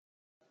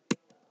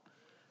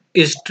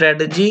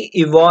Strategy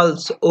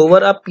evolves over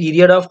a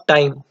period of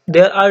time.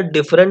 There are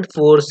different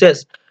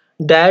forces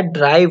that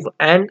drive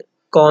and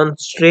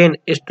constrain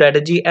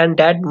strategy and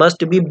that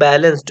must be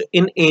balanced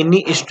in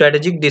any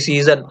strategic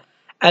decision.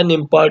 An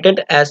important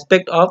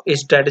aspect of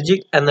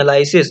strategic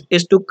analysis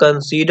is to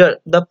consider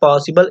the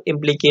possible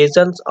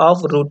implications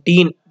of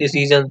routine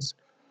decisions.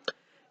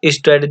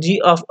 Strategy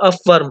of a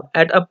firm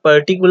at a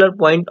particular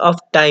point of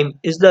time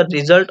is the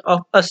result of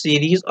a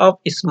series of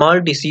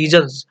small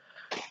decisions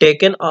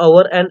taken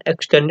over an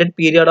extended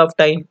period of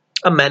time.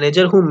 A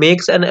manager who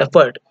makes an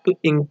effort to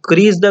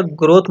increase the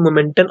growth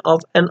momentum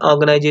of an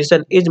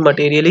organization is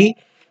materially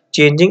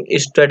changing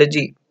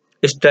strategy.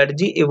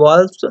 Strategy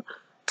evolves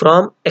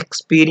from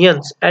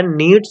experience and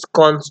needs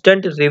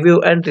constant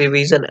review and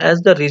revision as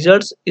the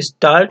results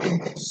start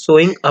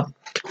showing up.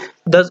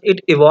 Thus, it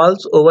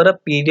evolves over a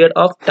period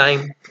of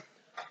time.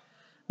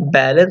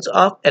 Balance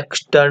of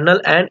external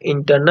and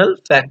internal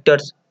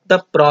factors.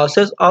 The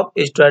process of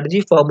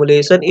strategy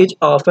formulation is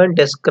often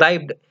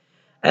described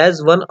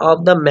as one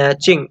of the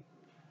matching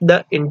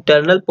the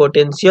internal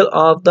potential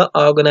of the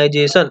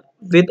organization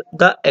with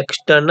the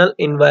external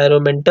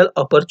environmental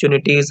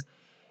opportunities.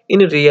 In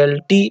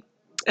reality,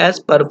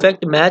 as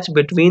perfect match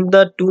between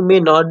the two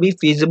may not be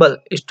feasible.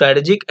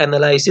 Strategic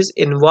analysis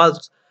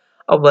involves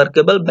a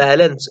workable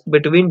balance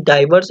between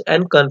diverse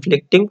and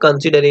conflicting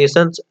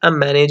considerations. A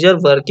manager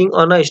working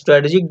on a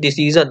strategic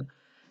decision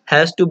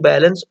has to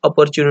balance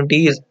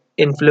opportunities,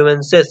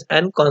 influences,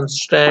 and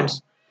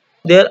constraints.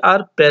 There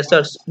are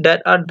pressures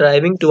that are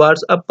driving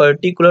towards a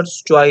particular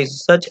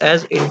choice, such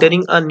as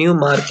entering a new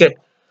market.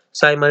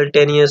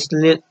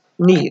 Simultaneously,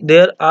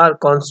 there are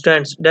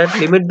constraints that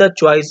limit the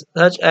choice,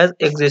 such as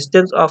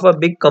existence of a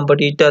big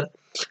competitor.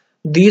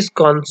 These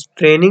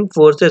constraining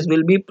forces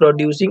will be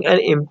producing an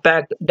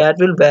impact that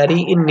will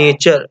vary in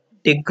nature,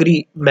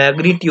 degree,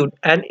 magnitude,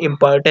 and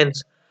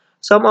importance.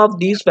 Some of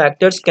these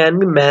factors can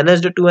be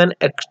managed to an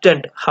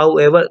extent,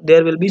 however,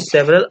 there will be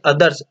several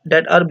others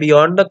that are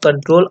beyond the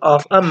control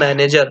of a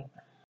manager.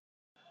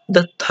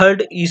 The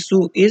third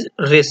issue is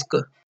risk.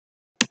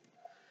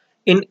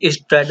 In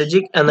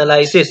strategic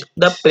analysis,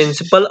 the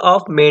principle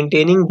of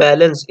maintaining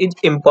balance is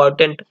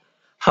important.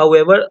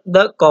 However,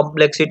 the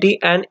complexity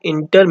and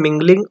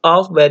intermingling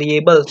of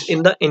variables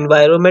in the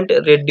environment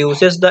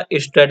reduces the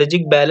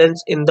strategic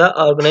balance in the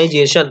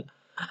organization.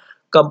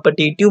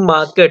 Competitive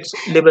markets,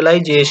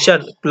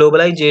 liberalization,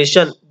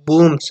 globalization,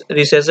 booms,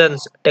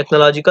 recessions,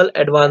 technological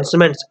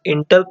advancements,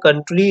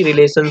 inter-country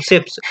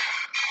relationships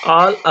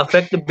all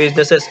affect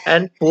businesses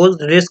and pose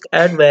risk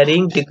at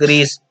varying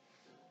degrees.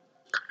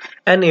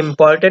 An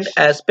important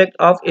aspect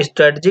of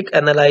strategic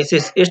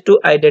analysis is to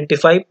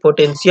identify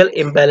potential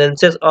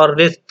imbalances or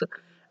risks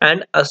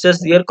and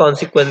assess their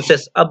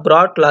consequences. A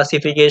broad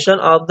classification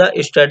of the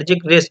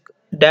strategic risk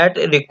that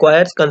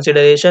requires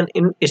consideration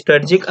in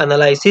strategic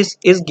analysis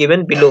is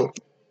given below.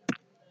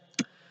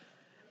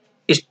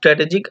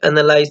 Strategic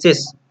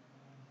analysis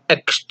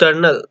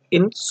external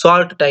in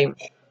short time.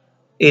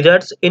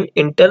 Errors in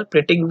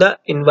interpreting the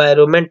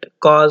environment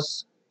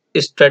cause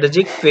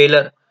strategic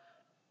failure.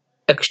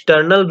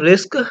 External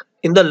risk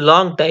in the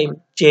long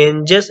time.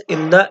 Changes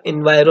in the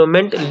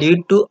environment lead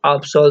to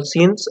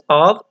obsolescence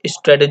of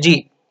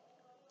strategy.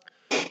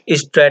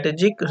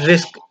 Strategic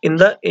risk in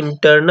the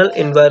internal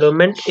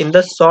environment in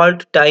the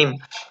short time.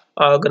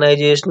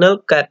 Organizational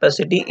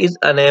capacity is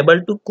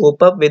unable to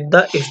cope up with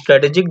the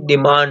strategic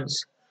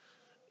demands.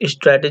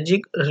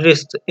 Strategic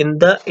risks in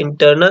the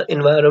internal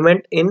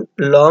environment in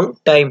long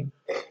time.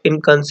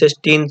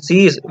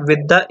 Inconsistencies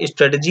with the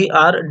strategy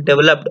are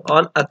developed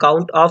on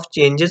account of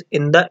changes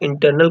in the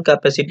internal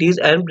capacities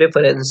and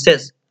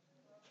preferences.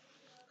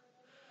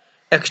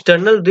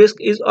 External risk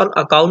is on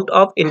account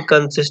of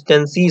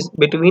inconsistencies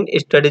between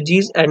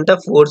strategies and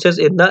the forces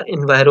in the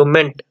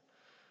environment.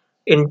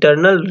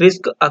 Internal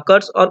risk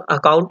occurs on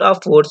account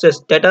of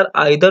forces that are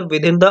either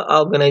within the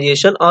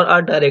organization or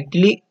are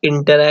directly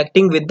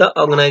interacting with the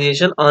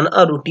organization on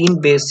a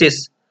routine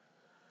basis.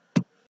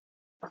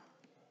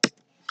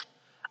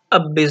 A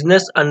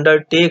business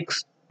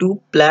undertakes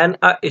to plan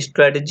a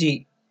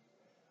strategy.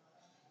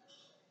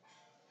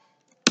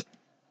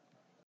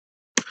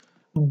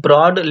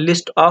 Broad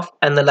list of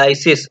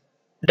analysis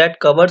that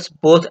covers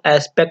both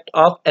aspects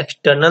of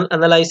external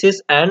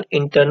analysis and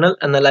internal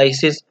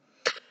analysis.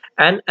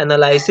 An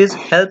analysis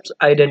helps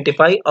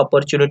identify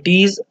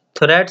opportunities,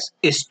 threats,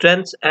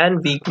 strengths,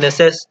 and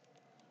weaknesses.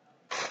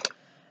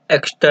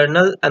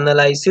 External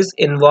analysis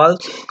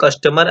involves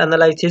customer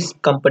analysis,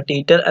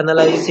 competitor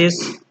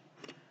analysis,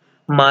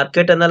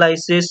 market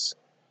analysis,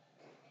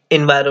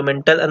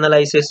 environmental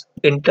analysis.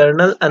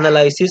 Internal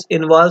analysis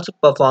involves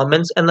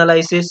performance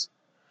analysis,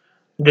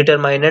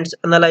 determinants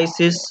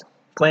analysis,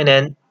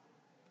 finance.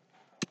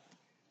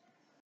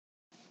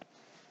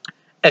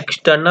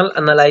 External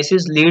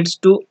analysis leads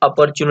to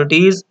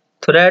opportunities,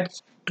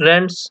 threats,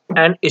 trends,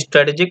 and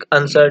strategic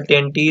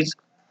uncertainties.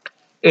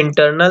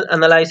 Internal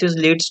analysis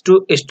leads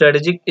to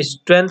strategic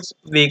strengths,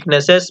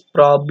 weaknesses,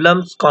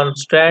 problems,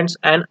 constraints,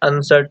 and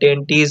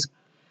uncertainties.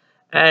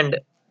 And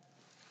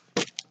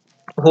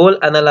whole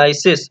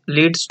analysis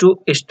leads to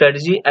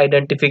strategy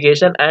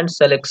identification and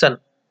selection.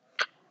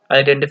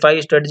 Identify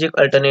strategic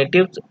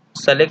alternatives,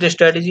 select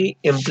strategy,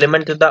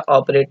 implement the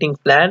operating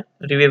plan,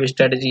 review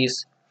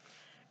strategies.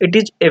 It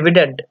is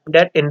evident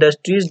that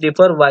industries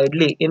differ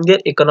widely in their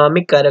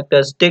economic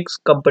characteristics,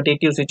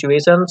 competitive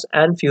situations,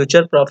 and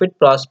future profit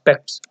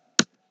prospects.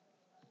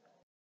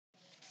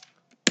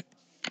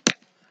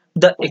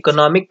 The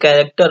economic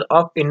character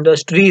of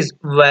industries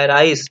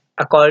varies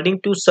according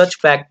to such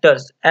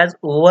factors as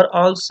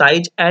overall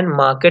size and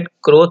market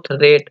growth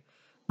rate,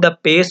 the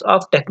pace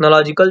of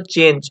technological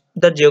change,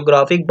 the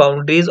geographic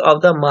boundaries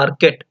of the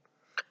market,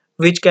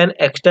 which can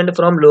extend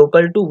from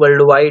local to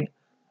worldwide,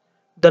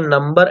 the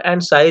number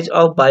and size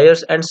of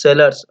buyers and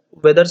sellers,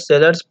 whether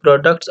sellers'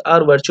 products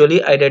are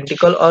virtually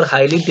identical or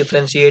highly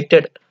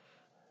differentiated,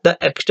 the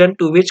extent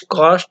to which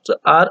costs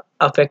are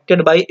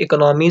affected by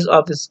economies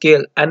of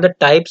scale, and the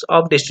types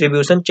of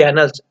distribution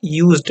channels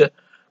used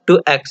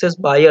to access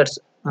buyers,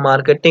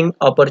 marketing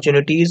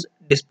opportunities,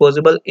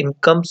 disposable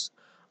incomes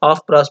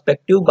of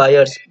prospective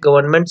buyers,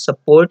 government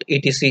support,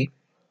 etc.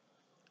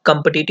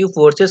 Competitive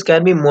forces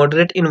can be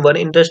moderate in one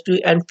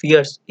industry and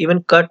fierce,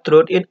 even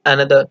cutthroat in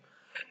another.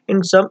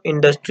 In some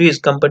industries,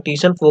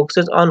 competition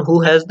focuses on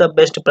who has the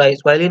best price,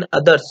 while in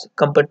others,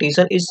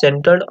 competition is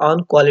centered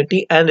on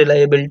quality and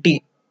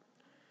reliability,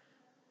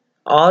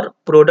 or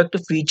product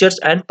features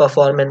and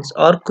performance,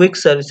 or quick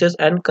services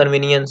and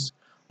convenience,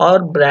 or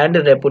brand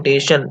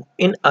reputation.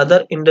 In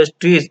other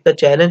industries, the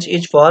challenge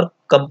is for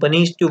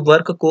companies to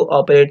work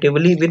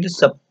cooperatively with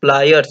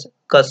suppliers,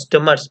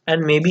 customers,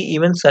 and maybe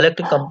even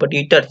select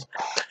competitors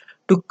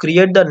to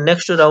create the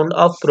next round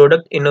of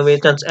product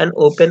innovations and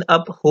open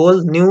up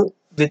whole new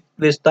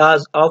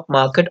vistas of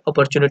market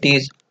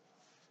opportunities.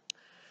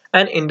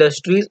 An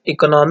industry's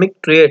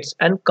economic traits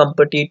and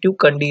competitive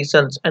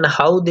conditions and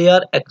how they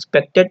are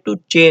expected to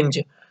change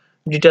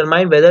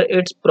determine whether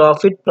its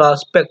profit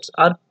prospects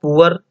are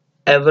poor,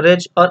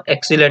 average, or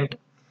excellent.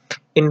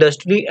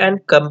 Industry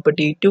and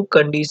competitive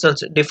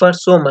conditions differ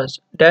so much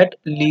that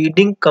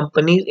leading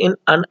companies in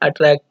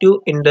unattractive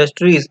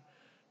industries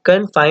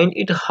can find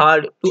it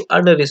hard to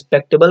earn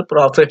respectable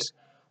profits,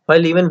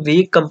 while even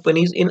weak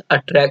companies in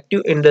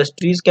attractive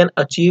industries can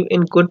achieve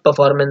in good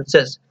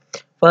performances.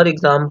 For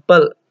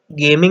example,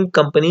 gaming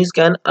companies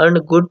can earn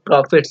good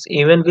profits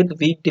even with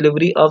weak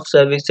delivery of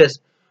services,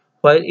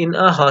 while in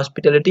a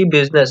hospitality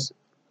business,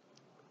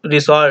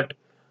 resort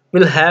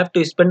will have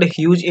to spend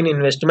huge in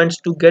investments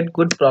to get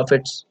good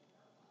profits.